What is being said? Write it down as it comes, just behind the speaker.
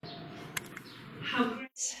how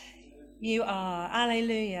great you are.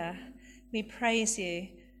 Alleluia. We praise you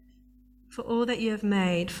for all that you have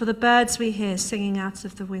made, for the birds we hear singing out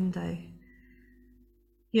of the window.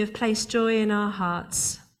 You have placed joy in our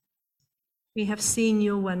hearts. We have seen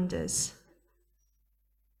your wonders,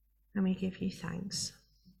 and we give you thanks.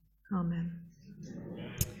 Amen.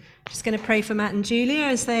 Just going to pray for Matt and Julia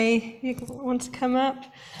as they want to come up.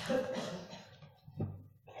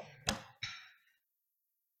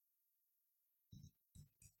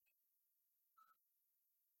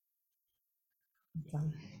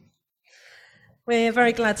 We're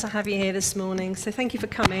very glad to have you here this morning, so thank you for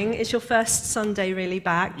coming. It's your first Sunday really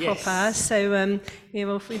back, yes. Proper, so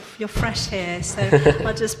you're fresh here, so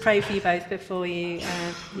I'll just pray for you both before you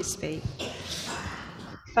speak.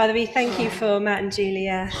 Father, we thank you for Matt and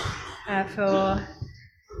Julia, for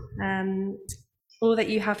all that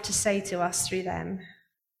you have to say to us through them.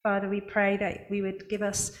 Father, we pray that we would give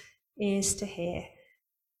us ears to hear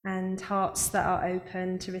and hearts that are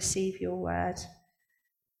open to receive your word,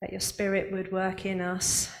 that your Spirit would work in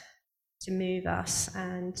us to move us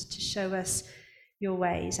and to show us your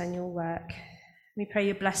ways and your work. We pray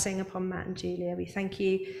your blessing upon Matt and Julia. We thank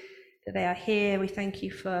you that they are here. We thank you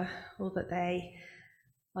for all that they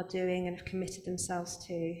are doing and have committed themselves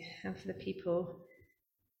to, and for the people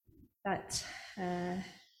that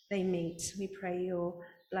they meet. We pray your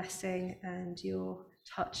blessing and your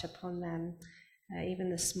touch upon them, even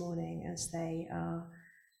this morning as they are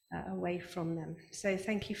away from them. So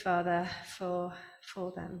thank you, Father, for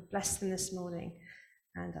them. Bless them this morning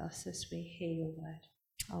and us as we hear your word.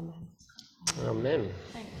 Amen. Amen.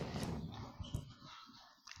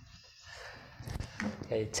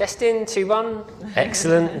 Okay, testing, 2, 1.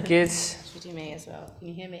 Excellent, good. Should do me as well. Can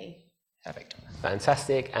you hear me? Perfect.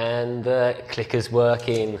 Fantastic. And the clicker's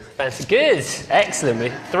working. Fancy. Good.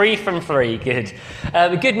 Excellent. 3 from 3. Good.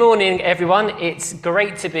 Good morning, everyone. It's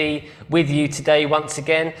great to be with you today once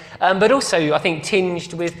again, but also I think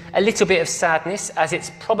tinged with a little bit of sadness, as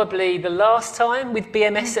it's probably the last time, with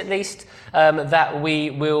BMS at least, that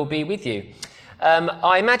we will be with you.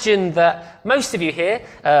 I imagine that most of you here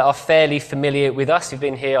are fairly familiar with us. We've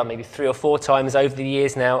been here maybe 3 or 4 times over the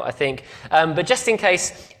years now, I think. But just in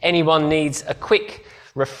case anyone needs a quick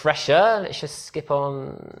refresher, let's just skip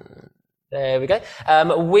on. There we go.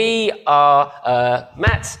 We are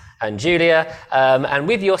Matt and Julia, and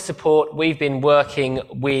with your support, we've been working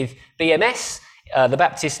with BMS, the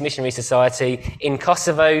Baptist Missionary Society in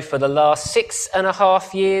Kosovo, for the last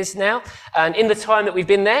 6.5 years now. And in the time that we've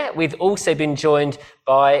been there, we've also been joined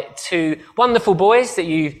by 2 wonderful boys that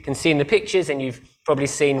you can see in the pictures, and you've probably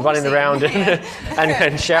seen running around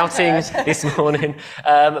and shouting this morning.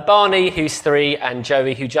 Barney, who's 3, and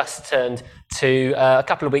Joey, who just turned 2 a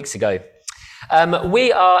couple of weeks ago.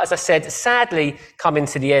 We are, as I said, sadly coming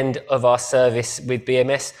to the end of our service with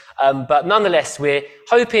BMS, but nonetheless, we're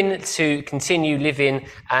hoping to continue living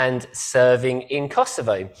and serving in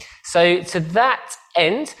Kosovo. So to that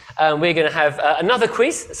end, we're going to have another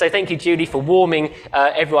quiz. So thank you, Julie, for warming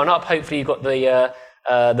everyone up. Hopefully you've got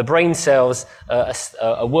the brain cells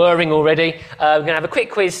are whirring already. We're going to have a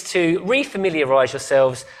quick quiz to refamiliarise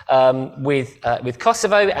yourselves with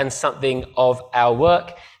Kosovo and something of our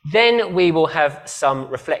work. Then we will have some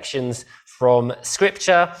reflections from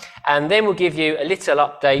Scripture, and then we'll give you a little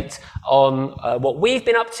update on what we've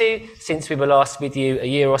been up to since we were last with you a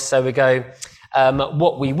year or so ago,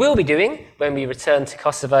 what we will be doing when we return to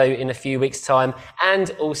Kosovo in a few weeks' time, and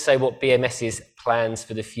also what BMS's plans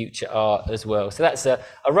for the future are as well. So that's a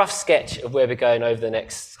rough sketch of where we're going over the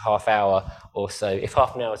next half hour or so, if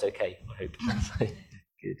half an hour is okay, I hope.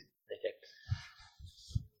 Good.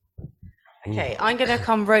 Okay, I'm going to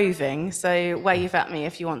come roving, so wave at me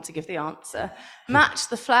if you want to give the answer. Match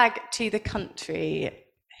the flag to the country.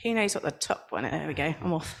 Who knows what the top one is? There we go,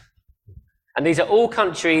 I'm off. And these are all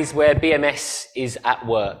countries where BMS is at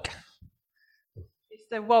work. It's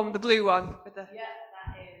the blue one. With the... Yeah,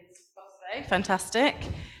 that is Kosovo. Fantastic.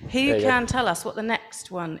 Who can tell us what the next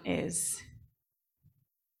one is?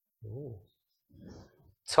 Ooh.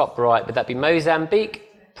 Top right, would that be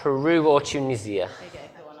Mozambique, Peru, or Tunisia?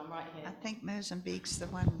 I think Mozambique's the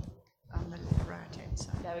one on the right-hand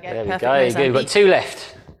side. There we go. There we Perfect. go. Good. We've got 2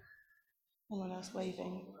 left. Someone else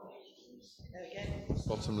waving. There we go.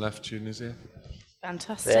 Bottom left, Tunisia.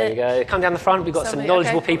 Fantastic. There we go. Come down the front. We've got some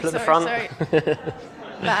knowledgeable people at the front.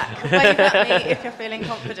 Back. Wave at me if you're feeling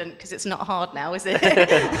confident, because it's not hard now, is it?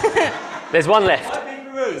 There's one left.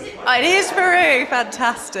 It is Peru.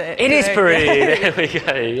 Fantastic. It is There Peru. we go. There we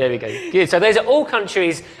go. There we go. Good. So those are all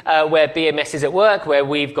countries where BMS is at work, where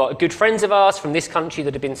we've got good friends of ours from this country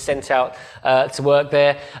that have been sent out to work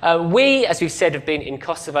there. We, as we've said, have been in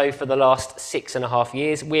Kosovo for the last 6.5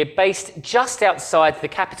 years. We're based just outside the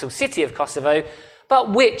capital city of Kosovo.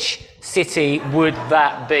 But which city would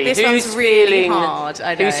that be? This one's really hard,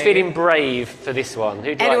 I know. Who's feeling brave for this one?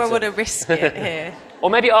 Who'd Anyone like to? want to risk it here? Or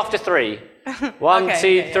maybe after 3. 1,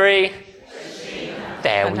 Okay, 2, 3.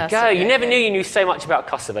 There we Fantastic, go. You never okay. knew you knew so much about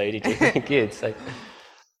Kosovo, did you? Good. So.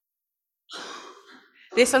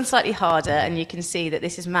 This one's slightly harder, and you can see that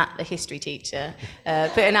this is Matt, the history teacher,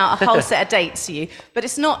 putting out a whole set of dates to you. But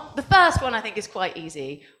it's not, the first one I think is quite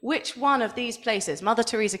easy. Which one of these places, Mother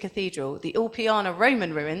Teresa Cathedral, the Ulpiana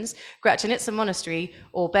Roman ruins, Gračanica Monastery,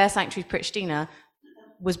 or Bear Sanctuary Pristina,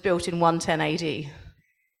 was built in 110 AD?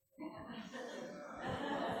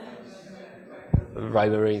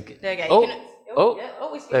 Roman ruins. There we go. Oh, You can- oh,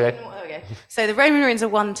 yeah, we there we go. there we go. So the Roman ruins are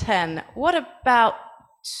 110. What about,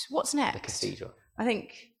 what's next? Cathedral. I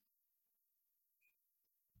think.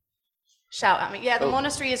 Shout at me. Yeah, the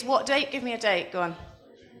monastery is what date? Give me a date. Go on.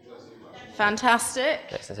 Fantastic.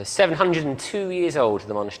 Excellent. So 702 years old,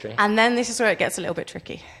 the monastery. And then this is where it gets a little bit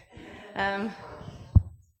tricky.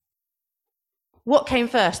 What came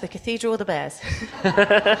first, the cathedral or the bears?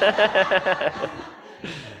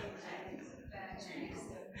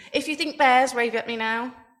 If you think bears, wave at me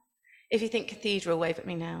now. If you think cathedral, wave at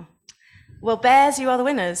me now. Well, bears, you are the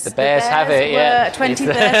winners. The Bears have it, yeah.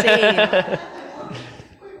 2013.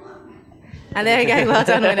 And there we go, well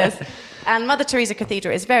done, winners. And Mother Teresa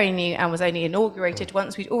Cathedral is very new and was only inaugurated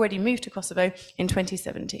once we'd already moved to Kosovo in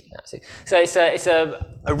 2017. Absolutely. So it's a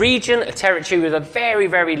region, a territory with a very,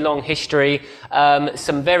 very long history,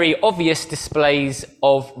 some very obvious displays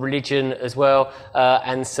of religion as well,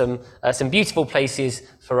 and some beautiful places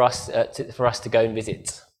for us to go and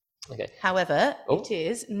visit. Okay. However, it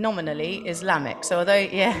is nominally Islamic. So although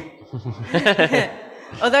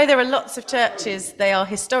there are lots of churches, they are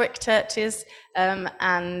historic churches,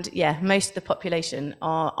 and most of the population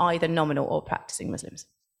are either nominal or practicing Muslims.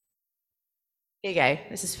 Here you go,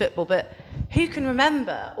 this is football, but who can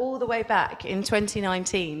remember all the way back in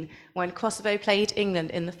 2019 when Kosovo played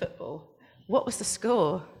England in the football? What was the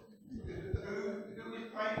score?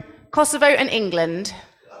 Kosovo and England.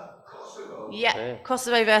 Yeah,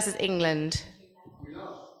 Kosovo versus England.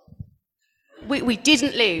 We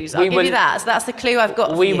didn't lose. I'll give you that. So that's the clue I've got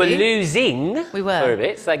for We you. were losing We were. for a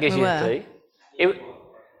bit, so that gives We you were. a clue. It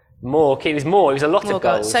was more. It was a lot More of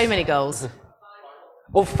goals. So many goals.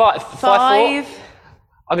 Oh, 5-4. 5.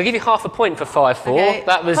 I'm going to give you half a point for 5-4. Okay.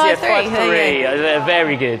 That was 5-3, 5-3.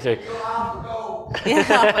 Very good. Yeah,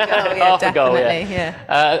 half a goal, yeah, Half a goal, definitely,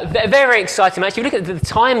 yeah. Very exciting match. If you look at the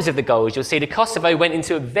times of the goals, you'll see that Kosovo went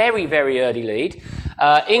into a very, very early lead.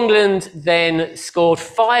 England then scored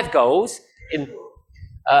 5 goals.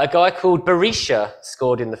 A guy called Berisha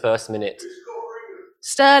scored in the first minute.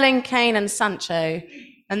 Sterling, Kane and Sancho.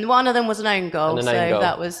 And one of them was an own goal, And an own goal.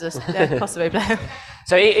 that was a Kosovo player.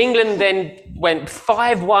 So England then went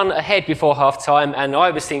 5-1 ahead before half-time, and I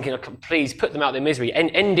was thinking, please put them out of their misery,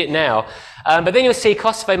 end it now. But then you'll see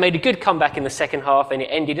Kosovo made a good comeback in the second half, and it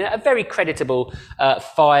ended in a very creditable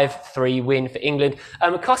 5-3 win for England.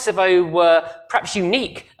 Kosovo were perhaps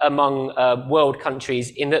unique among world countries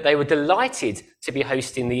in that they were delighted to be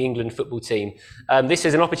hosting the England football team. This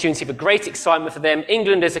was an opportunity for great excitement for them.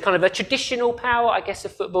 England as a kind of a traditional power, I guess,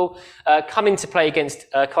 of football, coming to play against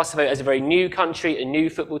Kosovo as a very new country, a new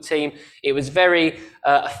football team. It was very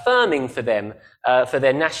affirming for them, for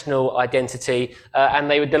their national identity, and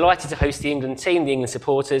they were delighted to host the England team, the England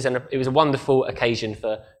supporters, and it was a wonderful occasion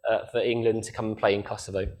for England to come and play in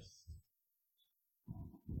Kosovo.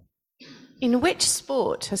 In which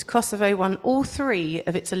sport has Kosovo won all 3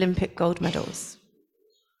 of its Olympic gold medals?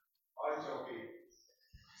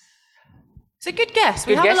 It's a good guess.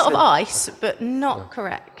 We Good have guess, a lot of then. ice, but not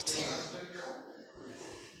correct.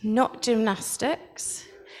 Not gymnastics.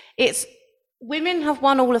 It's women have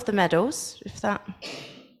won all of the medals, if that.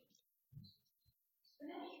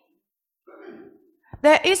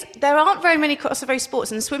 There aren't very many Kosovo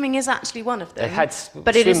sports, and swimming is actually one of them. They had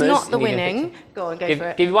but it is swimmers not the in the Olympics. winning. Go on, go for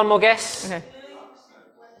it. Give you one more guess. Okay.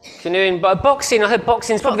 Canoeing, but boxing, I heard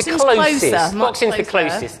boxing's probably the Boxing's closest. closer, much Boxing's the closer.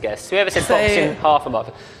 closest guess. Whoever said So- boxing, half a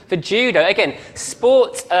mark. For judo, again,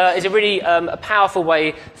 sport is a really a powerful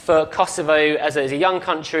way for Kosovo as a young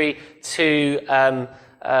country to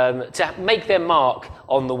make their mark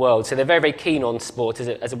on the world. So they're very, very keen on sport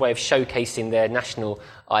as a way of showcasing their national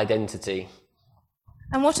identity.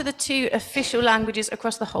 And what are the 2 official languages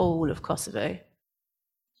across the whole of Kosovo?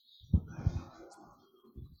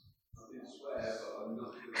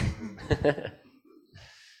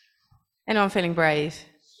 Anyone feeling brave?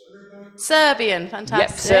 Serbian, fantastic.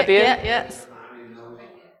 Yep, Serbian. Yeah, yes.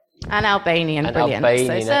 And Albanian, And brilliant.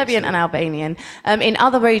 Albanian, So Serbian excellent. and Albanian. In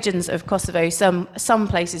other regions of Kosovo, some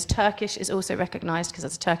places Turkish is also recognised because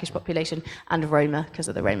there's a Turkish population, and Roma because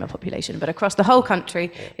of the Roma population. But across the whole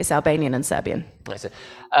country, it's Albanian and Serbian.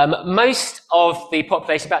 Most of the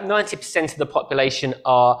population, about 90% of the population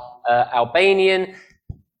are Albanian.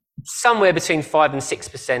 Somewhere between 5 and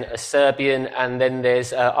 6% are Serbian, and then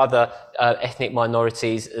there's other ethnic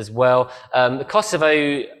minorities as well.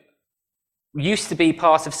 Kosovo used to be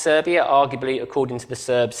part of Serbia, arguably, according to the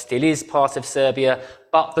Serbs, still is part of Serbia,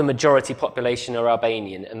 but the majority population are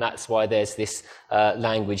Albanian, and that's why there's this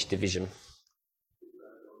language division.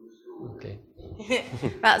 Okay.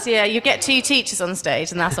 You get two teachers on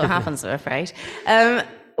stage, and that's what happens, I'm afraid.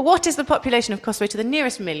 What is the population of Kosovo to the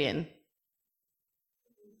nearest million?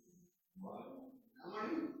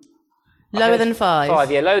 Lower than 5.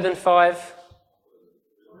 5, yeah, lower than 5.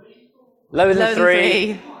 Lower than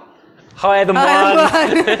 3. Higher than 1.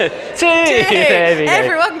 2. There we go.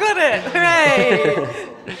 Everyone got it.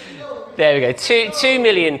 Hooray. There we go. 2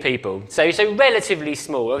 million people. So relatively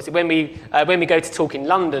small. Obviously, when we go to talk in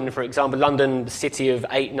London, for example, London, the city of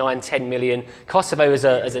 8, 9, 10 million. Kosovo as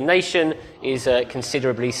a nation is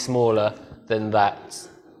considerably smaller than that.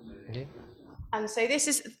 Okay. And so this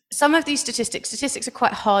is some of these statistics are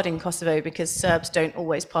quite hard in Kosovo because Serbs don't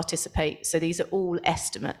always participate. So these are all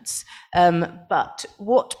estimates. But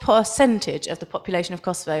what percentage of the population of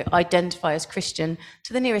Kosovo identify as Christian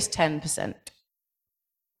to the nearest 10%?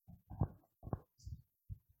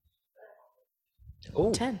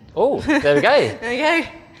 Ooh. 10. Oh, there we go. There we go.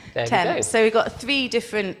 There 10. we go. So we've got 3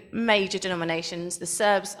 different major denominations. The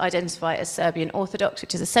Serbs identify as Serbian Orthodox,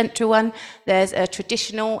 which is a central one. There's a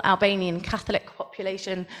traditional Albanian Catholic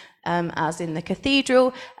population, as in the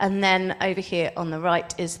cathedral. And then over here on the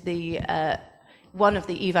right is the one of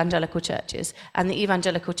the evangelical churches. And the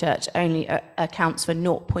evangelical church only accounts for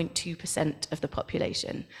 0.2% of the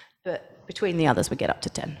population. But between the others, we get up to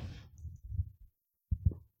 10.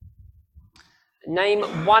 Name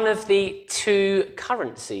one of the 2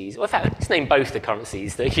 currencies, or in fact, let's name both the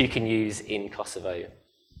currencies that you can use in Kosovo.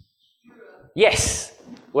 Yes,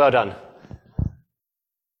 well done.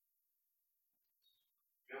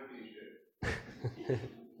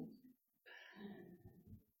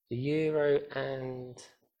 The euro and...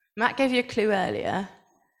 Matt gave you a clue earlier.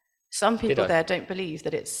 Some people I? there don't believe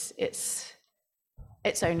that it's its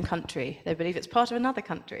own country. They believe it's part of another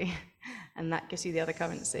country, and that gives you the other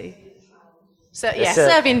currency. So yeah,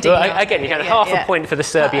 Serbian dinar. Well, again, you get half a point for the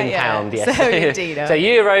Serbian pound. Yes. Serbian dinar. So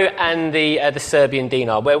euro and the Serbian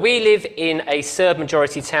dinar. Where we live in a Serb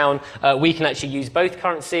majority town, we can actually use both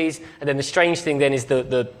currencies. And then the strange thing then is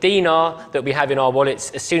the dinar that we have in our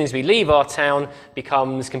wallets, as soon as we leave our town,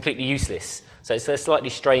 becomes completely useless. So it's a slightly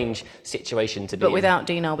strange situation to be in. But without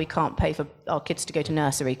dinar, we can't pay for our kids to go to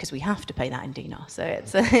nursery because we have to pay that in dinar. So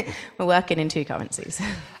it's we're working in 2 currencies.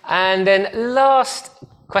 And then last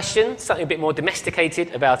question, something a bit more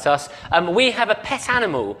domesticated about us. We have a pet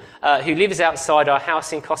animal who lives outside our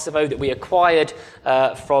house in Kosovo that we acquired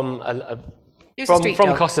from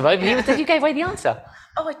Kosovo. Yeah. You gave away the answer.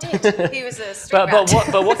 Oh, I did. He was a street rat.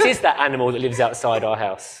 But what is that animal that lives outside our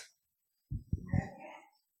house?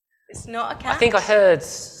 It's not a cat. I think I heard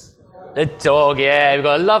a dog. Yeah, we've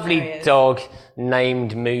got a lovely dog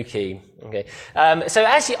named Mookie. Okay. So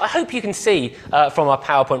I hope you can see from our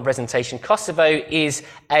PowerPoint presentation, Kosovo is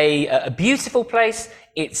a beautiful place.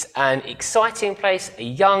 It's an exciting place, a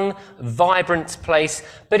young, vibrant place,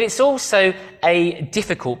 but it's also a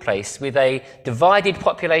difficult place with a divided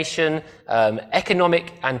population,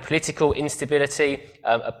 economic and political instability,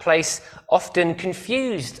 a place often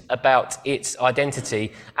confused about its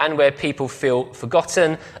identity and where people feel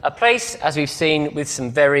forgotten, a place, as we've seen, with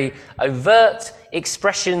some very overt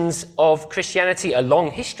expressions of Christianity, a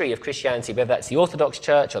long history of Christianity, whether that's the Orthodox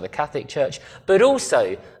Church or the Catholic Church, but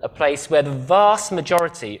also a place where the vast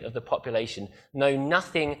majority of the population know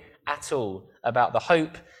nothing at all about the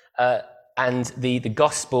hope and the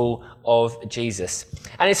gospel of Jesus.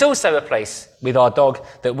 And it's also a place with our dog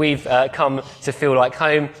that we've come to feel like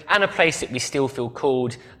home, and a place that we still feel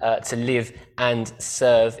called to live and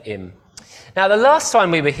serve in. Now, the last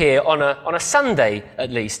time we were here, on a Sunday at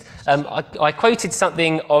least, I quoted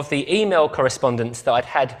something of the email correspondence that I'd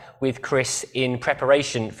had with Chris in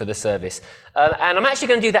preparation for the service. And I'm actually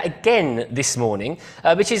going to do that again this morning,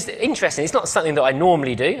 which is interesting. It's not something that I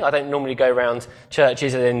normally do. I don't normally go around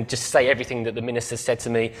churches and then just say everything that the minister said to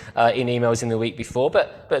me in emails in the week before,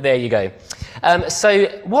 but there you go. So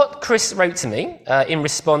what Chris wrote to me in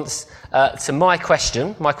response to my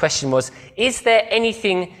question was, is there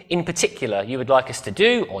anything in particular you would like us to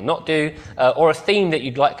do or not do, or a theme that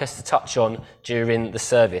you'd like us to touch on during the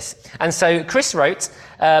service? And so Chris wrote,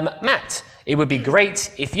 Matt, it would be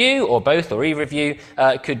great if you, or both, or either of you,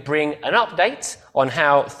 could bring an update on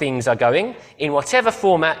how things are going, in whatever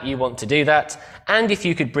format you want to do that, and if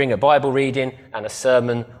you could bring a Bible reading and a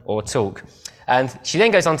sermon or talk. And she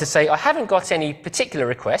then goes on to say, I haven't got any particular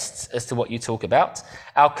requests as to what you talk about.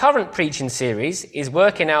 Our current preaching series is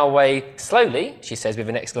working our way slowly, she says with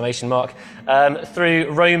an exclamation mark,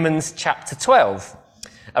 through Romans chapter 12,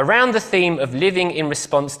 around the theme of living in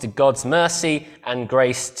response to God's mercy and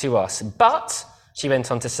grace to us. But, she went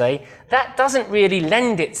on to say, that doesn't really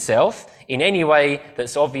lend itself in any way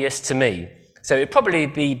that's obvious to me. So it'd probably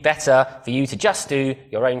be better for you to just do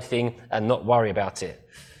your own thing and not worry about it.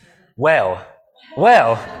 Well,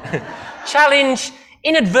 challenge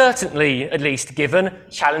inadvertently, at least, given,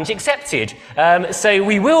 challenge accepted. So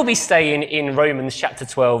we will be staying in Romans chapter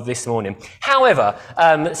 12 this morning. However,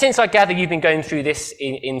 since I gather you've been going through this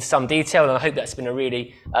in some detail, and I hope that's been a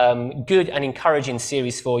really good and encouraging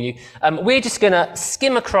series for you, we're just going to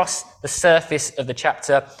skim across the surface of the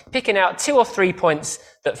chapter, picking out 2 or 3 points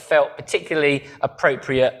that felt particularly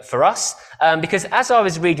appropriate for us, because as I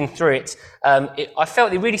was reading through it, I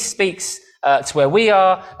felt it really speaks to where we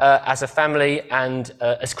are as a family and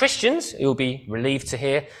as Christians, you'll be relieved to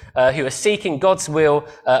hear, who are seeking God's will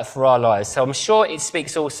for our lives. So I'm sure it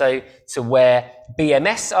speaks also to where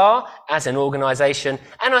BMS are as an organisation,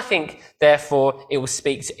 and I think, therefore, it will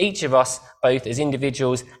speak to each of us, both as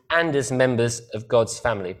individuals and as members of God's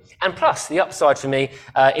family. And plus, the upside for me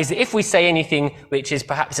is that if we say anything which is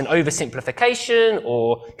perhaps an oversimplification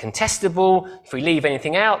or contestable, if we leave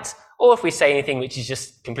anything out, or if we say anything which is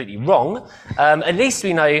just completely wrong, at least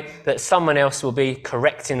we know that someone else will be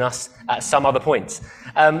correcting us at some other point.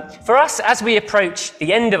 For us, as we approach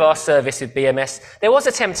the end of our service with BMS, there was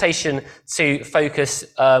a temptation to focus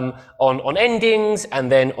on endings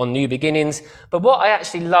and then on new beginnings. But what I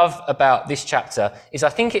actually love about this chapter is I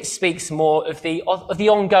think it speaks more of the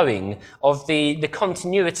ongoing, of the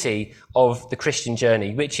continuity of the Christian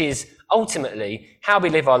journey, which is ultimately how we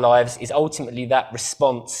live our lives, is ultimately that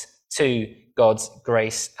response to God's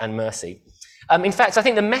grace and mercy. In fact, I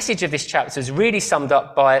think the message of this chapter is really summed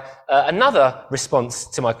up by another response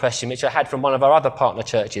to my question, which I had from one of our other partner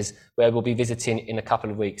churches, where we'll be visiting in a couple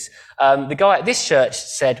of weeks. The guy at this church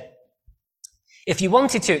said, if you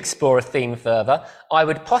wanted to explore a theme further, I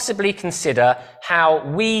would possibly consider how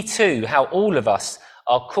we too, how all of us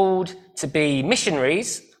are called to be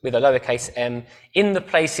missionaries, with a lowercase m, in the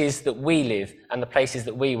places that we live and the places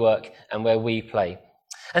that we work and where we play.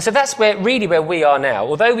 And so that's where we are now.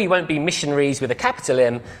 Although we won't be missionaries with a capital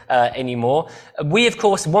M anymore, we of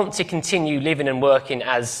course want to continue living and working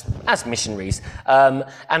as missionaries. And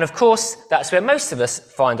of course, that's where most of us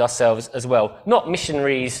find ourselves as well. Not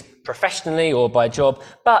missionaries professionally or by job,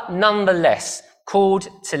 but nonetheless called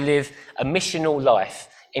to live a missional life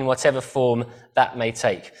in whatever form that may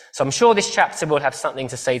take. So I'm sure this chapter will have something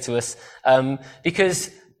to say to us, because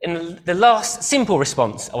in the last simple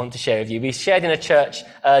response I want to share with you, we shared in a church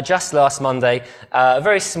just last Monday, a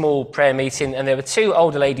very small prayer meeting, and there were 2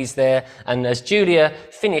 older ladies there, and as Julia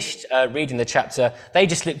finished reading the chapter, they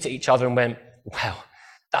just looked at each other and went, wow,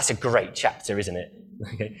 that's a great chapter, isn't it?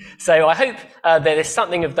 Okay. So I hope there is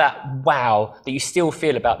something of that wow that you still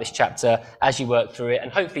feel about this chapter as you work through it,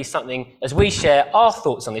 and hopefully something, as we share our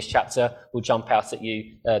thoughts on this chapter, will jump out at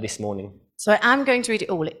you this morning. So I am going to read it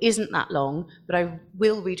all. It isn't that long, but I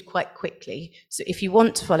will read quite quickly. So if you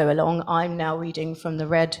want to follow along, I'm now reading from the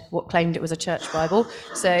what claimed it was a church Bible.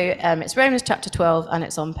 So it's Romans chapter 12, and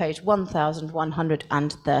it's on page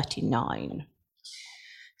 1139.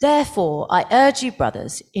 Therefore, I urge you,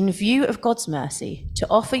 brothers, in view of God's mercy, to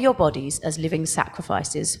offer your bodies as living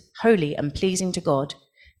sacrifices, holy and pleasing to God.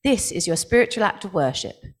 This is your spiritual act of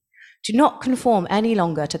worship. Do not conform any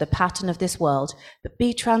longer to the pattern of this world, but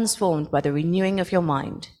be transformed by the renewing of your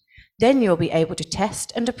mind. Then you'll be able to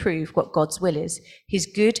test and approve what God's will is, his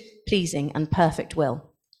good, pleasing, and perfect will.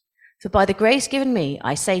 For by the grace given me,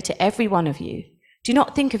 I say to every one of you, do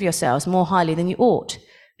not think of yourselves more highly than you ought,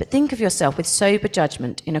 but think of yourself with sober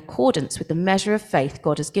judgment in accordance with the measure of faith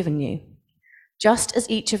God has given you. Just as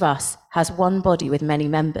each of us has one body with many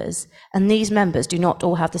members, and these members do not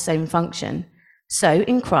all have the same function, So,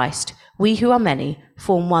 in Christ, we who are many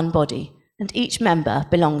form one body, and each member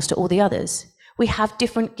belongs to all the others. We have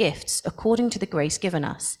different gifts according to the grace given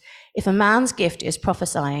us. If a man's gift is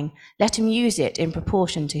prophesying, let him use it in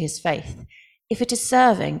proportion to his faith. If it is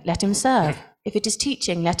serving, let him serve. If it is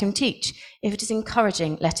teaching, let him teach. If it is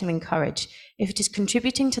encouraging, let him encourage. If it is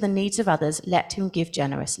contributing to the needs of others, let him give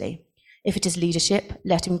generously. If it is leadership,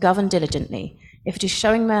 let him govern diligently. If it is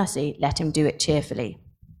showing mercy, let him do it cheerfully.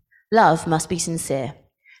 Love must be sincere.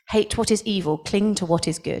 Hate what is evil, cling to what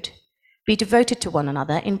is good. Be devoted to one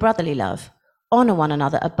another in brotherly love. Honor one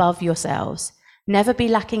another above yourselves. Never be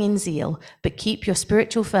lacking in zeal, but keep your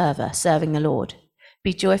spiritual fervor serving the Lord.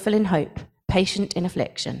 Be joyful in hope, patient in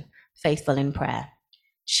affliction, faithful in prayer.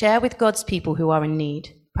 Share with God's people who are in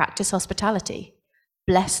need. Practice hospitality.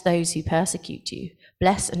 Bless those who persecute you.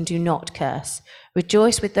 Bless and do not curse.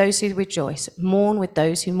 Rejoice with those who rejoice. Mourn with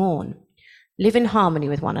those who mourn. Live in harmony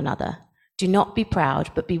with one another. Do not be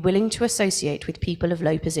proud, but be willing to associate with people of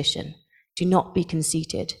low position. Do not be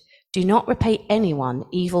conceited. Do not repay anyone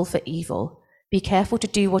evil for evil. Be careful to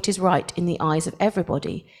do what is right in the eyes of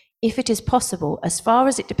everybody. If it is possible, as far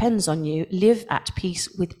as it depends on you, live at peace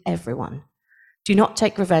with everyone. Do not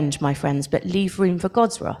take revenge, my friends, but leave room for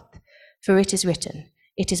God's wrath. For it is written,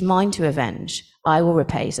 "It is mine to avenge. I will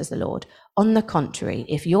repay," says the Lord. On the contrary,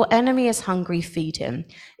 if your enemy is hungry, feed him.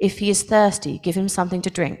 If he is thirsty, give him something to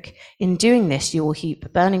drink. In doing this, you will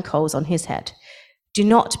heap burning coals on his head. Do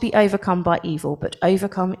not be overcome by evil, but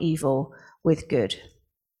overcome evil with good.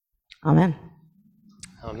 Amen.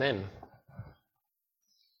 Amen.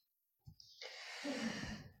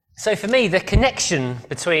 So for me, the connection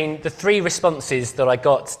between the three responses that I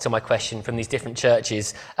got to my question from these different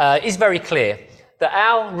churches is very clear. That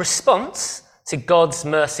our response to God's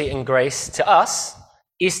mercy and grace to us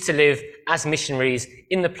is to live as missionaries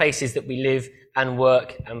in the places that we live and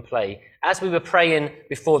work and play. As we were praying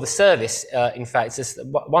before the service, in fact,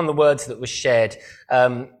 one of the words that was shared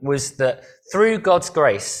was that through God's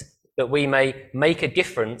grace, that we may make a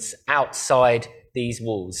difference outside these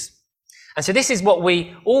walls. And so this is what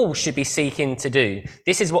we all should be seeking to do.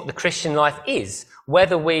 This is what the Christian life is,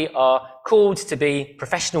 whether we are called to be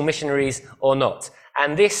professional missionaries or not.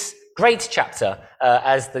 And this great chapter,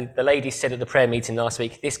 as the lady said at the prayer meeting last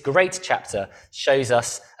week, this great chapter shows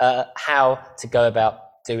us how to go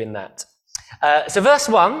about doing that. So verse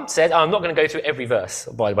 1 said, I'm not going to go through every verse,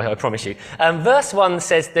 by the way, I promise you. Verse 1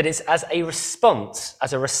 says that it's as a response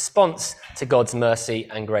to God's mercy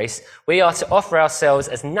and grace. We are to offer ourselves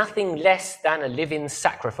as nothing less than a living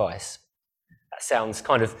sacrifice. That sounds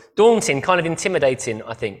kind of daunting, kind of intimidating,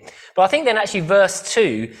 I think. But I think then actually verse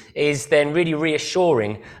 2 is then really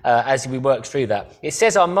reassuring as we work through that. It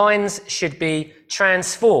says our minds should be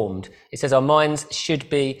transformed. It says our minds should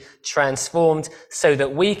be transformed so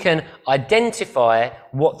that we can identify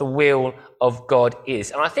what the will of God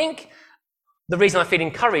is. And I think the reason I feel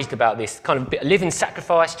encouraged about this kind of living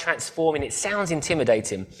sacrifice, transforming, it sounds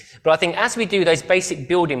intimidating. But I think as we do those basic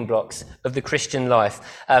building blocks of the Christian life,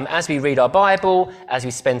 as we read our Bible, as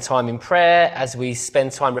we spend time in prayer, as we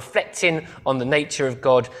spend time reflecting on the nature of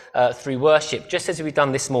God through worship, just as we've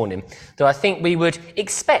done this morning, that I think we would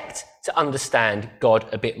expect to understand God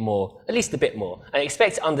a bit more, at least a bit more, and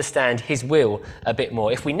expect to understand his will a bit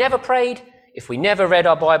more. If we never prayed, if we never read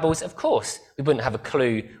our Bibles, of course, we wouldn't have a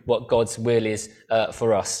clue what God's will is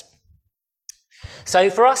for us. So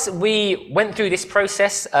for us, we went through this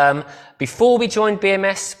process before we joined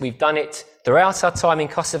BMS. We've done it throughout our time in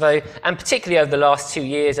Kosovo, and particularly over the last 2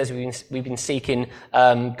 years as we've been seeking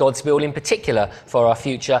God's will in particular for our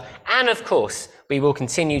future. And of course, we will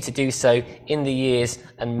continue to do so in the years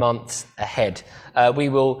and months ahead. We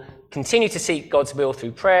will continue to seek God's will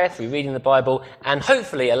through prayer, through reading the Bible, and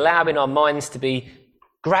hopefully allowing our minds to be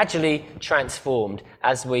gradually transformed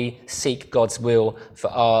as we seek God's will for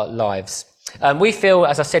our lives. We feel,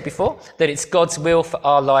 as I said before, that it's God's will for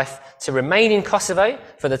our life to remain in Kosovo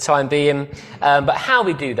for the time being, but how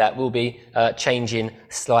we do that will be changing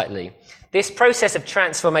slightly. This process of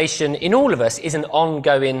transformation in all of us is an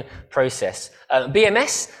ongoing process.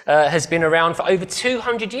 BMS has been around for over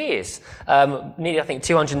 200 years, nearly I think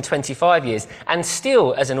 225 years, and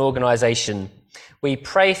still as an organisation, we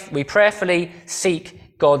prayerfully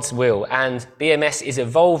seek God's will, and BMS is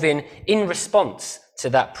evolving in response to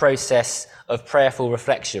that process of prayerful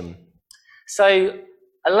reflection. So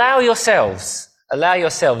allow yourselves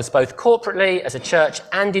both corporately as a church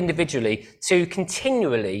and individually to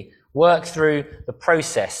continually work through the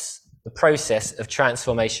process the process of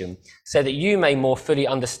transformation, so that you may more fully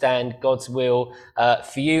understand God's will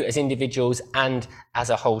for you as individuals and as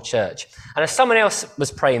a whole church. And as someone else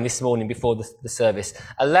was praying this morning before the service,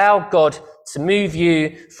 allow God to move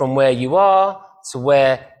you from where you are to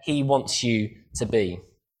where he wants you to be.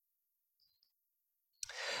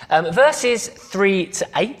 Verses 3 to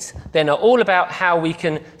 8 then are all about how we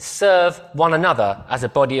can serve one another as a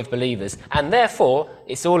body of believers, and therefore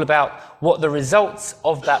it's all about what the results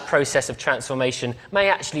of that process of transformation may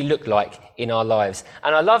actually look like in our lives.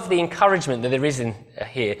 And I love the encouragement that there is in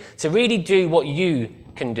here to really do what you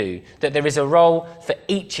can do, that there is a role for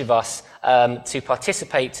each of us to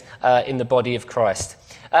participate in the body of Christ.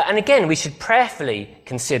 And again, we should prayerfully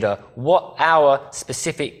consider what our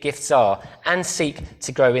specific gifts are and seek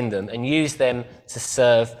to grow in them and use them to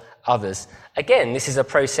serve others. Again, this is a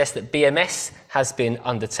process that BMS has been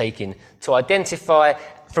undertaking to identify,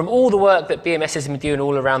 from all the work that BMS has been doing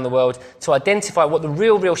all around the world, to identify what the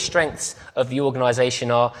real strengths of the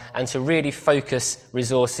organisation are and to really focus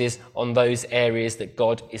resources on those areas that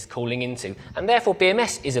God is calling into. And therefore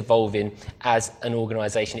BMS is evolving as an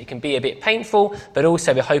organisation. It can be a bit painful, but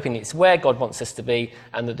also we're hoping it's where God wants us to be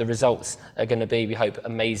and that the results are going to be, we hope,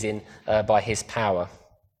 amazing by his power.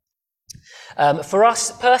 For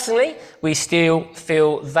us personally, we still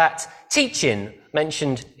feel that teaching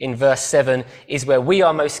mentioned in verse 7 is where we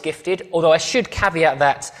are most gifted, although I should caveat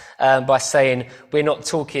that by saying we're not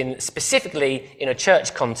talking specifically in a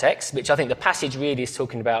church context, which I think the passage really is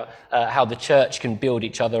talking about how the church can build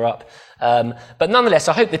each other up. But nonetheless,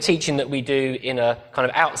 I hope the teaching that we do in a kind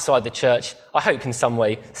of outside the church, I hope in some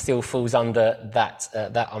way still falls under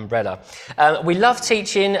that umbrella. We love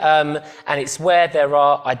teaching, and it's where there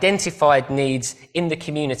are identified needs in the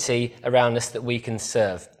community around us that we can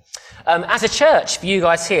serve. As a church, for you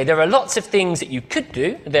guys here, there are lots of things that you could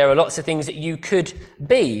do. There are lots of things that you could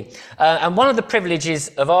be. And one of the privileges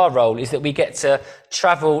of our role is that we get to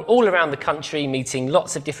travel all around the country, meeting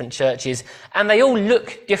lots of different churches, and they all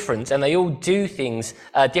look different and they all do things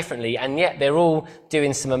differently, and yet they're all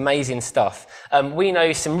doing some amazing stuff. We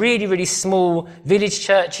know some really small village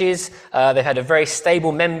churches. They've had a very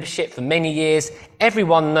stable membership for many years.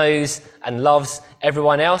 Everyone knows and loves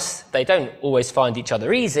everyone else. They don't always find each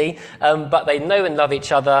other easy, but they know and love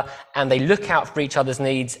each other, and they look out for each other's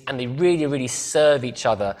needs, and they really serve each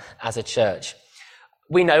other as a church.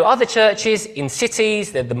 We know other churches in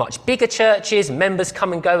cities, they're the much bigger churches, members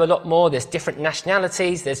come and go a lot more, there's different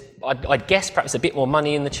nationalities, there's, I'd guess, perhaps a bit more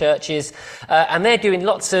money in the churches, and they're doing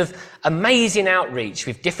lots of amazing outreach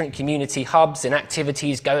with different community hubs and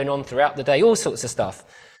activities going on throughout the day, all sorts of stuff.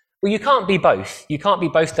 Well, you can't be both. You can't be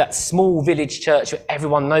both that small village church where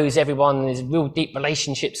everyone knows everyone, there's real deep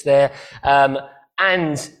relationships there,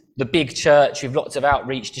 and the big church with lots of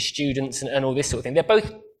outreach to students and all this sort of thing. They're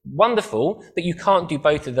both wonderful, but you can't do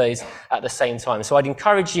both of those at the same time. So I'd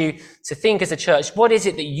encourage you to think as a church, what is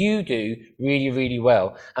it that you do really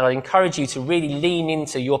well? And I'd encourage you to really lean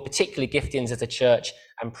into your particular giftings as a church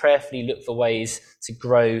and prayerfully look for ways to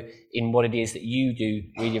grow in what it is that you do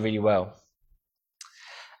really well.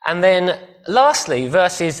 And then lastly,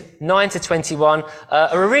 verses 9 to 21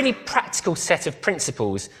 are a really practical set of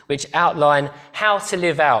principles which outline how to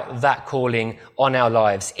live out that calling on our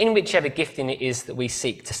lives in whichever gifting it is that we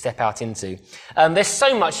seek to step out into. There's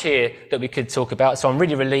so much here that we could talk about, so I'm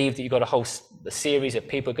really relieved that you've got a whole series of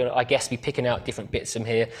people going to, I guess, be picking out different bits from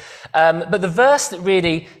here. But the verse that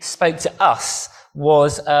really spoke to us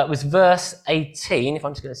was verse 18, if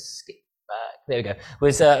I'm just going to skip. There we go,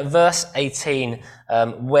 was verse 18,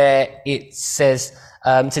 where it says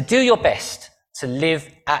to do your best to live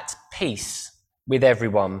at peace with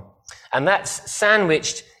everyone. And that's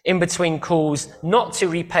sandwiched in between calls not to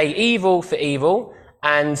repay evil for evil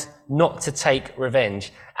and not to take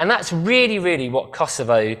revenge. And that's really what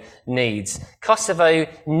Kosovo needs. Kosovo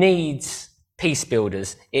needs peace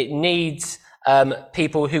builders. It needs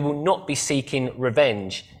people who will not be seeking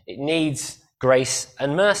revenge. It needs grace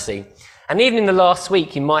and mercy. And even in the last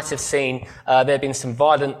week, you might have seen there have been some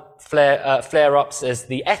violent flare-ups as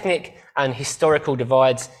the ethnic and historical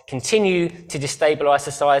divides continue to destabilise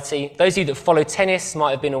society. Those of you that follow tennis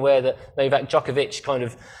might have been aware that Novak Djokovic kind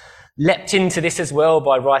of leapt into this as well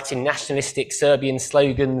by writing nationalistic Serbian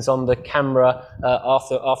slogans on the camera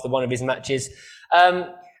after one of his matches. And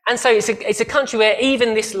so it's a country where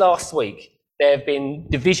even this last week, there have been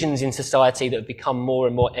divisions in society that have become more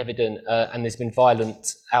and more evident, and there's been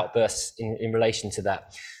violent outbursts in relation to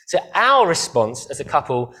that. So our response as a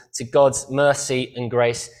couple to God's mercy and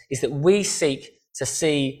grace is that we seek to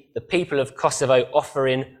see the people of Kosovo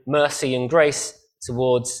offering mercy and grace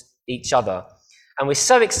towards each other. And we're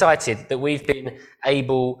so excited that we've been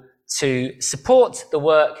able to support the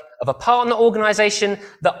work of a partner organisation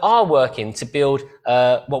that are working to build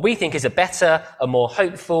what we think is a better, a more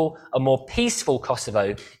hopeful, a more peaceful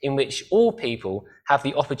Kosovo in which all people have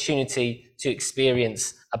the opportunity to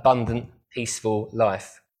experience abundant, peaceful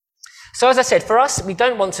life. So as I said, for us, we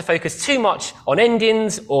don't want to focus too much on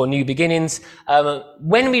endings or new beginnings.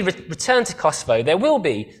 When we return to Kosovo, there will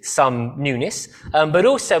be some newness, but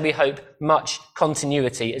also we hope much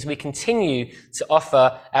continuity as we continue to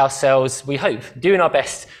offer ourselves, we hope, doing our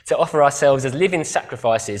best to offer ourselves as living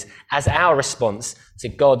sacrifices as our response to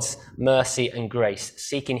God's mercy and grace,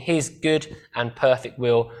 seeking his good and perfect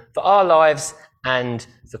will for our lives and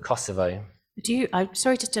for Kosovo. I'm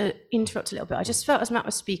sorry just to interrupt a little bit. I just felt as Matt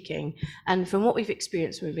was speaking, and from what we've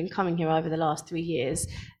experienced when we've been coming here over the last 3 years,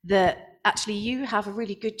 that actually you have a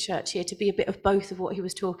really good church here to be a bit of both of what he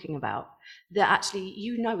was talking about. That actually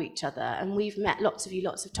you know each other, and we've met lots of you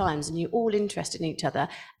lots of times, and you're all interested in each other,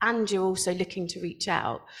 and you're also looking to reach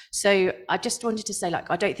out. So I just wanted to say,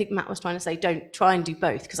 I don't think Matt was trying to say don't try and do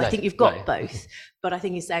both, because I think you've got both. But I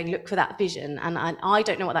think he's saying look for that vision, and I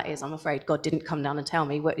don't know what that is. I'm afraid God didn't come down and tell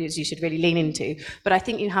me what it is you should really lean into. But I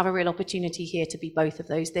think you have a real opportunity here to be both of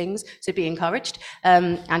those things. So be encouraged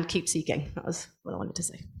and keep seeking. That was what I wanted to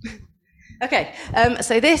say. Okay,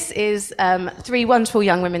 so this is 3 wonderful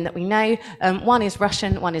young women that we know. One is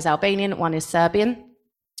Russian, one is Albanian, one is Serbian.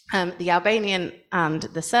 The Albanian and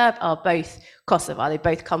the Serb are both Kosovo. They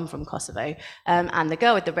both come from Kosovo. And the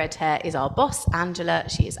girl with the red hair is our boss, Angela.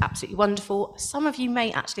 She is absolutely wonderful. Some of you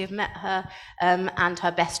may actually have met her, and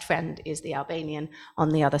her best friend is the Albanian on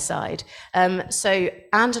the other side. So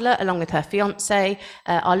Angela, along with her fiance,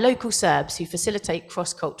 are local Serbs who facilitate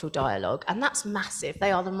cross-cultural dialogue, and that's massive.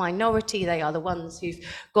 They are the minority. They are the ones who've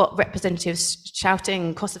got representatives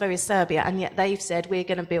shouting Kosovo is Serbia, and yet they've said we're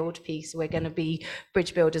going to build peace, we're going to be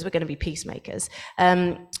bridge builders, we're going to be peacemakers.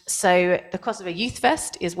 So the Kosovo Youth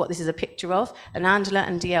Fest is what this is a picture of, and Angela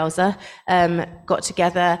and Dielza got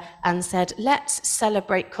together and said, let's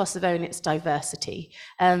celebrate Kosovo and its diversity.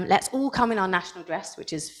 Let's all come in our national dress,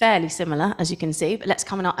 which is fairly similar, as you can see, but let's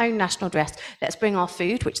come in our own national dress. Let's bring our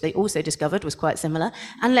food, which they also discovered was quite similar,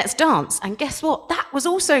 and let's dance. And guess what? That was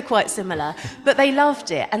also quite similar, but they loved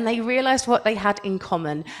it, and they realised what they had in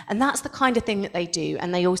common, and that's the kind of thing that they do.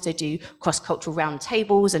 And they also do cross-cultural round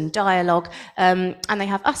tables and dialogue, and they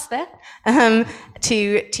have us there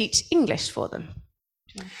to teach English for them.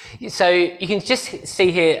 So you can just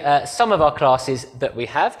see here some of our classes that we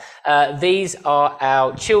have. These are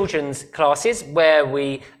our children's classes where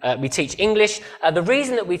we teach English. The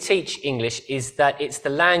reason that we teach English is that it's the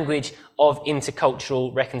language of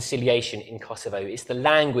intercultural reconciliation in Kosovo. It's the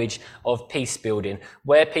language of peace building,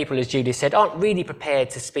 where people, as Julie said, aren't really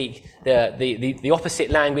prepared to speak the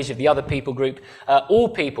opposite language of the other people group. All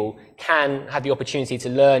people can have the opportunity to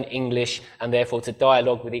learn English and therefore to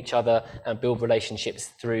dialogue with each other and build relationships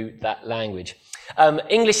through that language.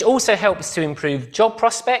 English also helps to improve job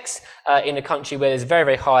prospects in a country where there's very,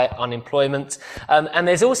 very high unemployment. And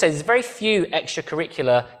there's very few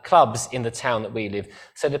extracurricular clubs in the town that we live.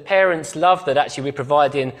 So the parents love that actually we're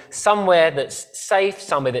providing somewhere that's safe,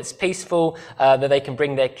 somewhere that's peaceful, that they can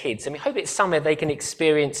bring their kids. And we hope it's somewhere they can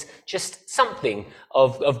experience just something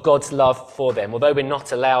of God's love for them. Although we're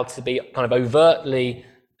not allowed to be kind of overtly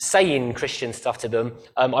saying Christian stuff to them,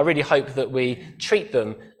 I really hope that we treat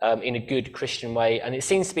them in a good Christian way. And it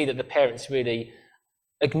seems to be that the parents really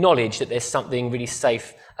acknowledge that there's something really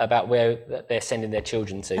safe about where they're sending their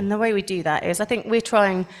children to. And the way we do that is, I think we're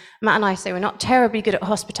trying, Matt and I say we're not terribly good at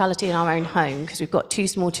hospitality in our own home because we've got 2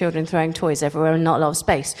 small children throwing toys everywhere and not a lot of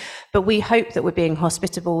space. But we hope that we're being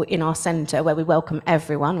hospitable in our centre where we welcome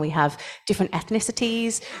everyone. We have different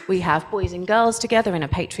ethnicities, we have boys and girls together in a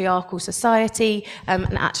patriarchal society,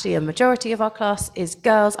 and actually a majority of our class is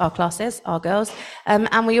girls, our girls.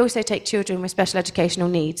 And we also take children with special educational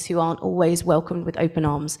needs who aren't always welcomed with open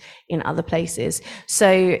arms in other places.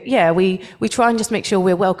 So yeah, we try and just make sure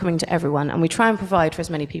we're welcoming to everyone, and we try and provide for as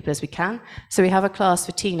many people as we can. So we have a class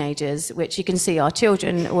for teenagers, which you can see our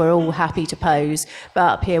children were all happy to pose, but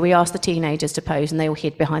up here we asked the teenagers to pose and they all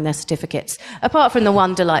hid behind their certificates, apart from the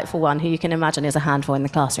one delightful one who you can imagine is a handful in the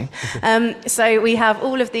classroom. So we have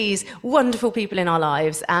all of these wonderful people in our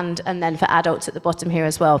lives, and then for adults at the bottom here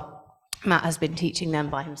as well. Matt has been teaching them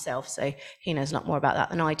by himself, so he knows a lot more about that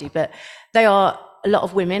than I do, but they are a lot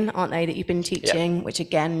of women, aren't they, that you've been teaching, yeah. Which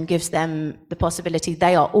again gives them the possibility.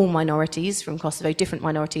 They are all minorities from Kosovo, different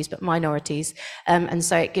minorities, but minorities. And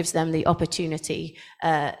so it gives them the opportunity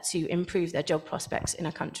to improve their job prospects in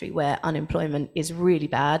a country where unemployment is really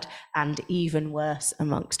bad and even worse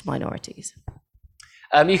amongst minorities.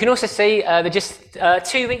 You can also see that just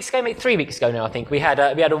 2 weeks ago, maybe 3 weeks ago now, I think, we had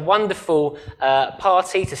a wonderful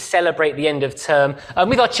party to celebrate the end of term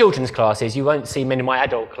with our children's classes. You won't see many of my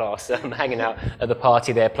adult class hanging out at the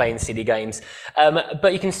party there playing silly games.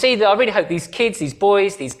 But you can see that I really hope these kids, these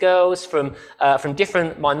boys, these girls from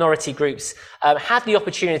different minority groups had the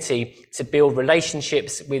opportunity to build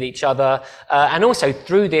relationships with each other, and also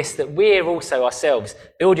through this that we're also ourselves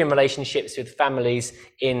building relationships with families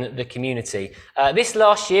in the community. This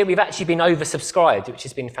last year we've actually been oversubscribed, which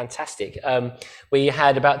has been fantastic. We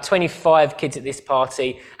had about 25 kids at this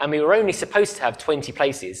party, and we were only supposed to have 20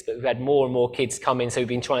 places, but we've had more and more kids come in, so we've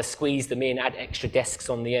been trying to squeeze them in, add extra desks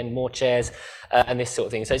on the end, more chairs, and this sort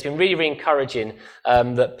of thing. So it's been really, really encouraging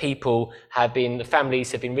that the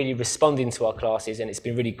families have been really responding to our classes, and it's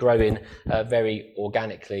been really growing very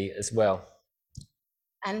organically as well.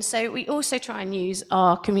 And so we also try and use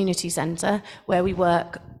our community centre where we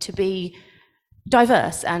work to be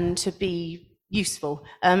diverse and to be useful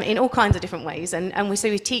in all kinds of different ways, and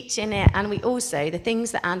we teach in it, and we also, the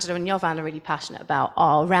things that Angela and Jovan are really passionate about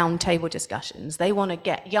are round table discussions. They want to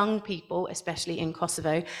get young people, especially in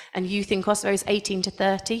Kosovo, and youth in Kosovo is 18 to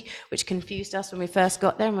 30, which confused us when we first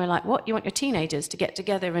got there, and we're like, what, you want your teenagers to get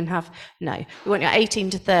together and have, no, we want your 18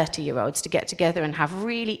 to 30 year olds to get together and have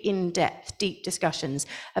really in-depth, deep discussions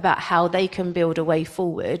about how they can build a way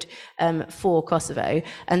forward for Kosovo.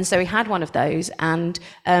 And so we had one of those, and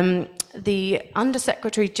the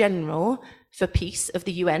Under-Secretary General for Peace of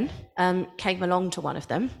the UN came along to one of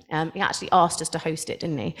them. He actually asked us to host it,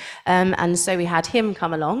 didn't he? And so we had him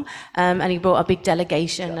come along, and he brought a big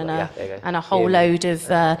delegation and a whole load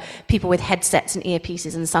of people with headsets and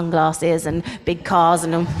earpieces and sunglasses and big cars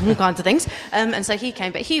and all kinds of things. And so he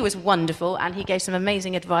came, but he was wonderful, and he gave some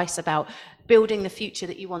amazing advice about building the future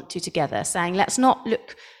that you want to together, saying, let's not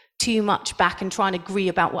look too much back and try and agree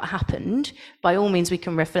about what happened. By all means, we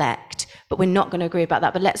can reflect, but we're not going to agree about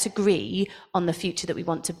that. But let's agree on the future that we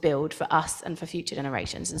want to build for us and for future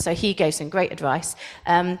generations. And so he gave some great advice.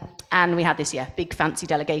 And we had this, big fancy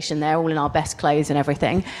delegation there, all in our best clothes and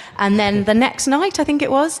everything. And then the next night, I think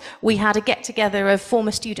it was, we had a get together of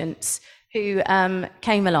former students who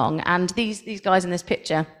came along. And these guys in this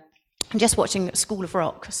picture, just watching School of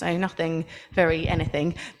Rock, so nothing very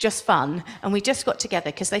anything, just fun. And we just got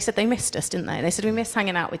together because they said they missed us, didn't they? They said, we miss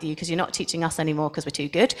hanging out with you because you're not teaching us anymore because we're too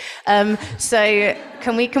good. So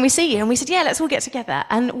can we see you? And we said, yeah, let's all get together.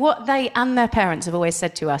 And what they and their parents have always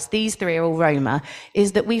said to us, these three are all Roma,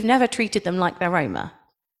 is that we've never treated them like they're Roma.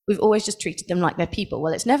 We've always just treated them like they're people.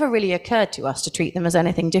 Well, it's never really occurred to us to treat them as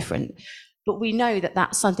anything different. But we know that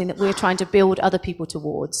that's something that we're trying to build other people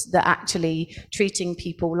towards, that actually treating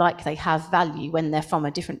people like they have value when they're from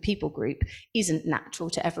a different people group isn't natural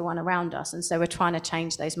to everyone around us. And so we're trying to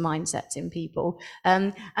change those mindsets in people.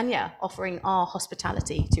 Offering our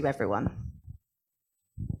hospitality to everyone.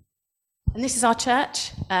 And this is our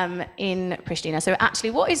church in Pristina. So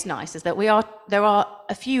actually what is nice is that there are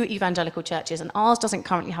a few evangelical churches, and ours doesn't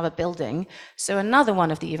currently have a building. So another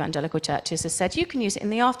one of the evangelical churches has said, you can use it in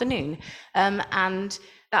the afternoon. And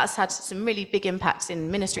that's had some really big impacts in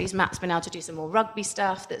ministries. Matt's been able to do some more rugby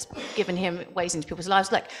stuff that's given him ways into people's lives.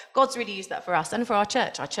 Like, God's really used that for us and for our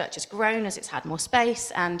church. Our church has grown as it's had more space.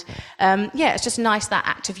 And it's just nice, that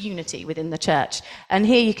act of unity within the church. And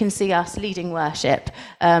here you can see us leading worship.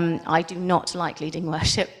 I do not like leading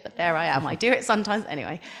worship, but there I am. I do it sometimes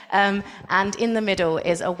anyway. And in the middle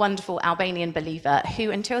is a wonderful Albanian believer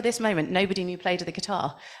who, until this moment, nobody knew played the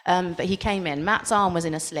guitar. But he came in. Matt's arm was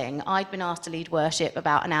in a sling. I'd been asked to lead worship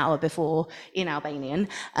about an hour before in Albanian,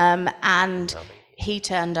 and he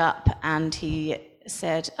turned up and he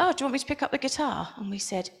said, oh, do you want me to pick up the guitar? And we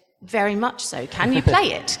said, very much so. Can you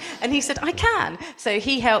play it? And he said, I can. So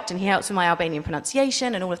he helped, and he helps with my Albanian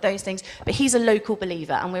pronunciation and all of those things. But he's a local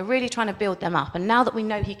believer, and we're really trying to build them up. And now that we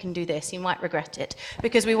know he can do this, he might regret it,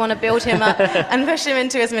 because we want to build him up and push him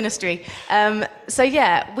into his ministry.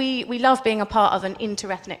 We love being a part of an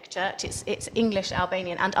interethnic church. It's English,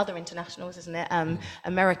 Albanian, and other internationals, isn't it?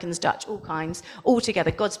 Americans, Dutch, all kinds, all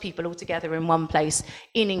together, God's people all together in one place,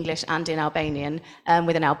 in English and in Albanian,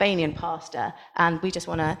 with an Albanian pastor. And we just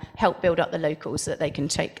want to help build up the locals so that they can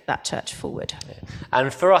take that church forward.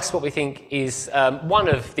 And for us, what we think is one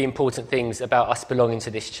of the important things about us belonging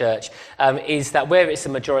to this church is that where it's a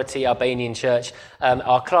majority Albanian church,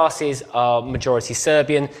 our classes are majority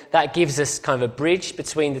Serbian. That gives us kind of a bridge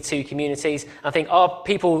between the two communities. I think our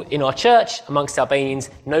people in our church, amongst Albanians,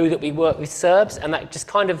 know that we work with Serbs, and that just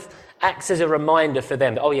kind of acts as a reminder for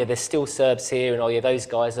them that, oh yeah, there's still Serbs here, and oh yeah, those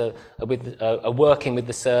guys are working with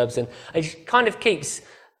the Serbs, and it kind of keeps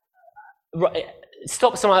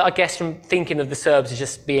stop someone, I guess, from thinking of the Serbs as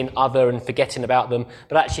just being other and forgetting about them,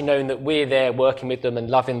 but actually knowing that we're there working with them and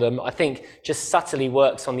loving them, I think just subtly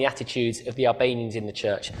works on the attitudes of the Albanians in the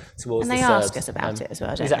church towards the And Serbs. they ask us about it as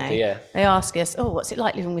well, don't exactly, they? Yeah. They ask us, oh, what's it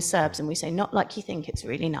like living with Serbs? And we say, not like you think, it's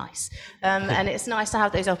really nice. And it's nice to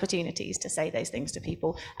have those opportunities to say those things to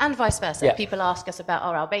people, and vice versa. Yeah. People ask us about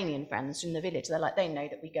our Albanian friends in the village. They're like, they know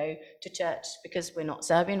that we go to church because we're not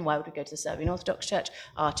Serbian. Why would we go to the Serbian Orthodox Church?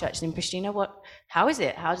 Our church is in Pristina. How is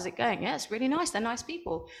it? How does it going? Yeah, it's really nice. They're nice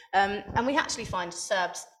people. And we actually find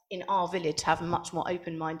Serbs in our village have a much more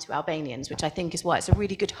open mind to Albanians, which I think is why it's a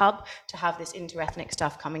really good hub to have this interethnic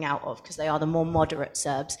stuff coming out of, because they are the more moderate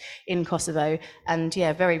Serbs in Kosovo, and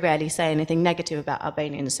very rarely say anything negative about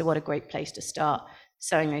Albanians. So what a great place to start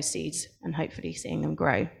sowing those seeds and hopefully seeing them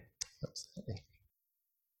grow. Absolutely.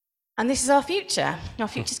 And this is our future. Our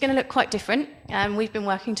future is going to look quite different. We've been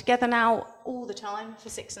working together now all the time for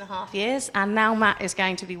 6.5 years, and now Matt is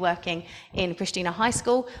going to be working in Pristina High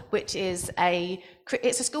School, which is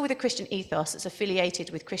it's a school with a Christian ethos. It's affiliated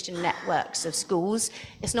with Christian networks of schools.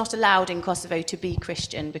 It's not allowed in Kosovo to be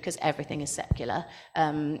Christian because everything is secular.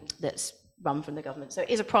 That's run from the government. So it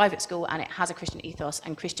is a private school, and it has a Christian ethos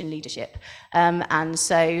and Christian leadership.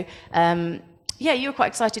 You were quite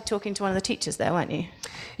excited talking to one of the teachers there, weren't you?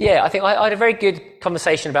 Yeah, I think I had a very good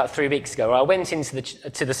conversation about 3 weeks ago where I went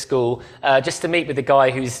into the school just to meet with the guy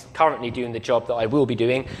who's currently doing the job that I will be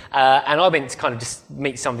doing. And I went to kind of just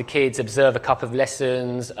meet some of the kids, observe a couple of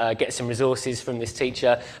lessons, get some resources from this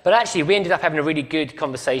teacher. But actually, we ended up having a really good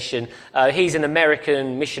conversation. He's an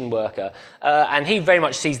American mission worker, and he very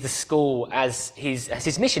much sees the school as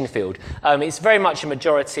his mission field. It's very much a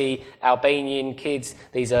majority Albanian kids.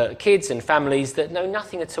 These are kids and families that know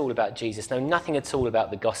nothing at all about Jesus, know nothing at all about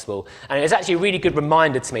the gospel. And it was actually a really good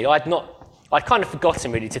reminder to me. I'd kind of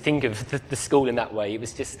forgotten really to think of the school in that way. It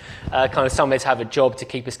was just kind of somewhere to have a job to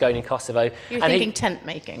keep us going in Kosovo. You were thinking tent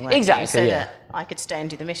making, weren't exactly, you? So yeah. that I could stay and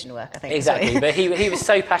do the mission work, I think. Exactly, but he was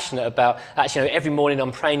so passionate about, actually, every morning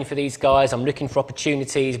I'm praying for these guys, I'm looking for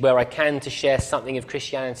opportunities where I can to share something of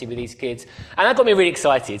Christianity with these kids. And that got me really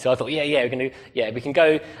excited. So I thought, we can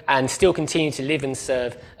go and still continue to live and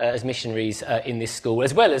serve as missionaries in this school,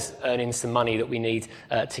 as well as earning some money that we need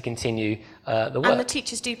to continue the work. And the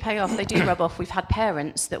teachers do pay off, they do rub off. We've had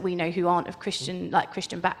parents that we know who aren't of Christian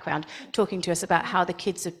background talking to us about how the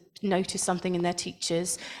kids have noticed something in their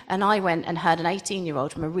teachers. And I went and heard an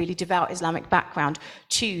 18-year-old from a really devout Islamic background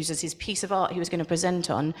choose as his piece of art he was going to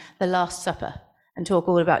present on the Last Supper and talk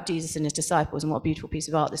all about Jesus and his disciples and what a beautiful piece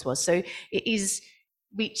of art this was. So it is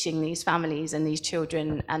reaching these families and these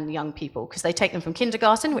children and young people, because they take them from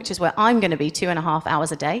kindergarten, which is where I'm going to be 2.5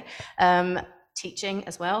 hours a day, teaching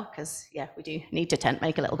as well, because we do need to tent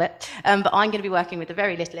make a little bit, but I'm going to be working with the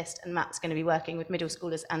very littlest, and Matt's going to be working with middle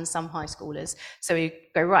schoolers and some high schoolers, so we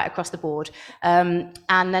go right across the board. And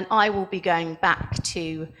then I will be going back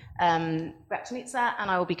to Bractnica, and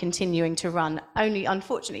I will be continuing to run only,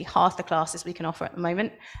 unfortunately, half the classes we can offer at the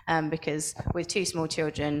moment, because with 2 small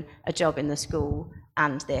children, a job in the school,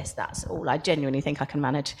 and that's all I genuinely think I can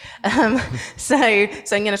manage. So I'm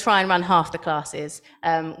going to try and run half the classes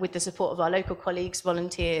with the support of our local colleagues,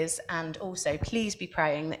 volunteers, and also please be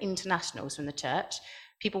praying that internationals from the church.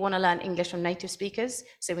 People want to learn English from native speakers,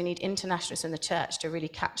 so we need internationals in the church to really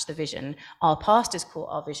catch the vision. Our pastor's caught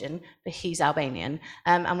our vision, but he's Albanian.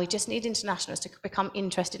 And we just need internationals to become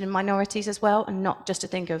interested in minorities as well, and not just to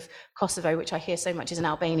think of Kosovo, which I hear so much is an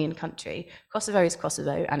Albanian country. Kosovo is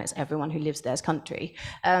Kosovo, and it's everyone who lives there's country.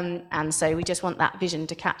 And so we just want that vision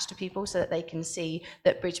to catch to people so that they can see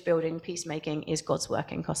that bridge building, peacemaking is God's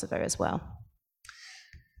work in Kosovo as well.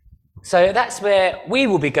 So that's where we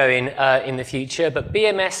will be going in the future, but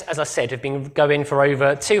BMS, as I said, have been going for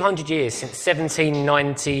over 200 years, since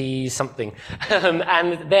 1790-something,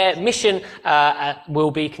 and their mission will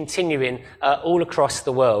be continuing all across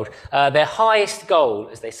the world. Their highest goal,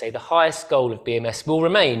 as they say, the highest goal of BMS will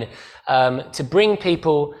remain to bring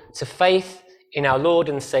people to faith in our Lord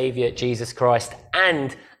and Saviour, Jesus Christ,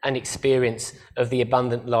 and an experience of the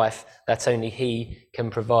abundant life that only He can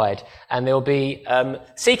provide. And they'll be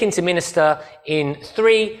seeking to minister in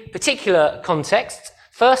 3 particular contexts.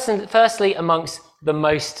 Firstly, amongst the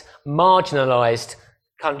most marginalised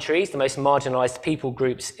countries, the most marginalised people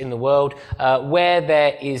groups in the world, where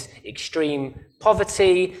there is extreme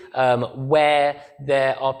poverty, where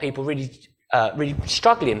there are people really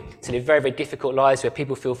struggling to live very, very difficult lives, where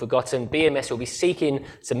people feel forgotten. BMS will be seeking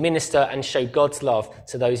to minister and show God's love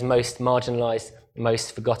to those most marginalised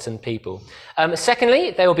most forgotten people.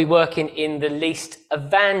 Secondly, they will be working in the least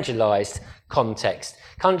evangelised context,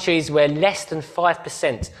 countries where less than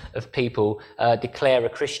 5% of people declare a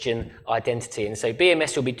Christian identity. And so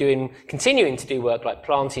BMS will be continuing to do work like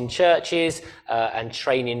planting churches and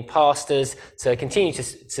training pastors to continue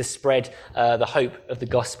to spread the hope of the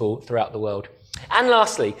gospel throughout the world. And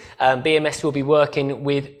lastly, BMS will be working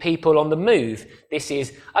with people on the move. This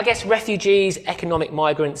is, I guess, refugees, economic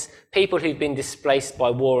migrants, people who've been displaced by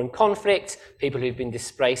war and conflict, people who've been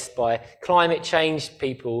displaced by climate change,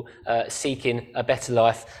 people seeking a better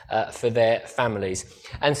life for their families.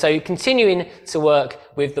 And so continuing to work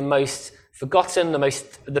with the most forgotten,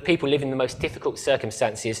 the people living in the most difficult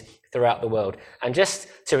circumstances throughout the world. And just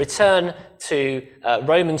to return to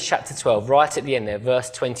Romans chapter 12, right at the end there, verse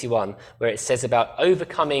 21, where it says about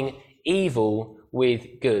overcoming evil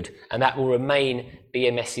with good. And that will remain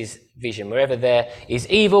BMS's vision. Wherever there is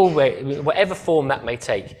evil, whatever form that may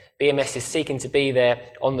take, BMS is seeking to be there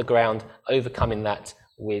on the ground, overcoming that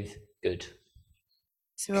with good.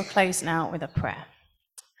 So we'll close now with a prayer.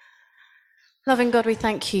 Loving God, we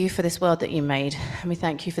thank you for this world that you made, and we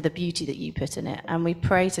thank you for the beauty that you put in it. And we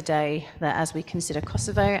pray today that as we consider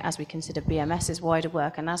Kosovo, as we consider BMS's wider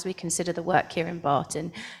work, and as we consider the work here in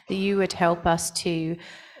Barton, that you would help us to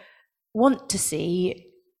want to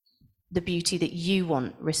see the beauty that you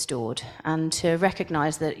want restored, and to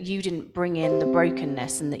recognise that you didn't bring in the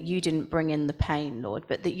brokenness and that you didn't bring in the pain, Lord,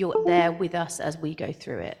 but that you're there with us as we go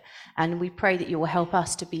through it. And we pray that you will help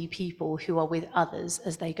us to be people who are with others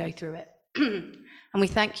as they go through it. And we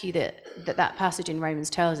thank you that passage in Romans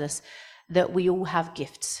tells us that we all have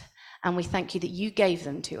gifts, and we thank you that you gave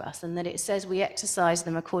them to us, and that it says we exercise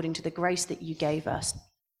them according to the grace that you gave us.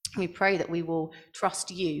 We pray that we will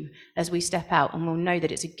trust you as we step out, and we'll know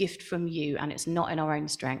that it's a gift from you and it's not in our own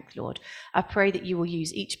strength, Lord. I pray that you will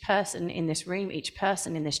use each person in this room, each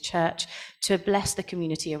person in this church, to bless the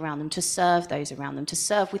community around them, to serve those around them, to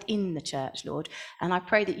serve within the church, Lord. And I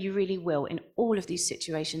pray that you really will, in all of these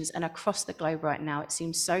situations and across the globe right now, it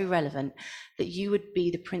seems so relevant, that you would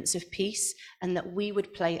be the Prince of Peace, and that we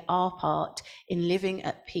would play our part in living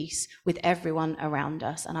at peace with everyone around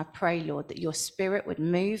us. And I pray, Lord, that your spirit would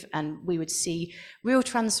move and we would see real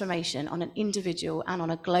transformation on an individual and on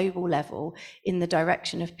a global level in the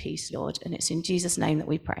direction of peace, Lord. And it's in Jesus' name that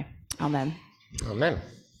we pray. Amen. Amen.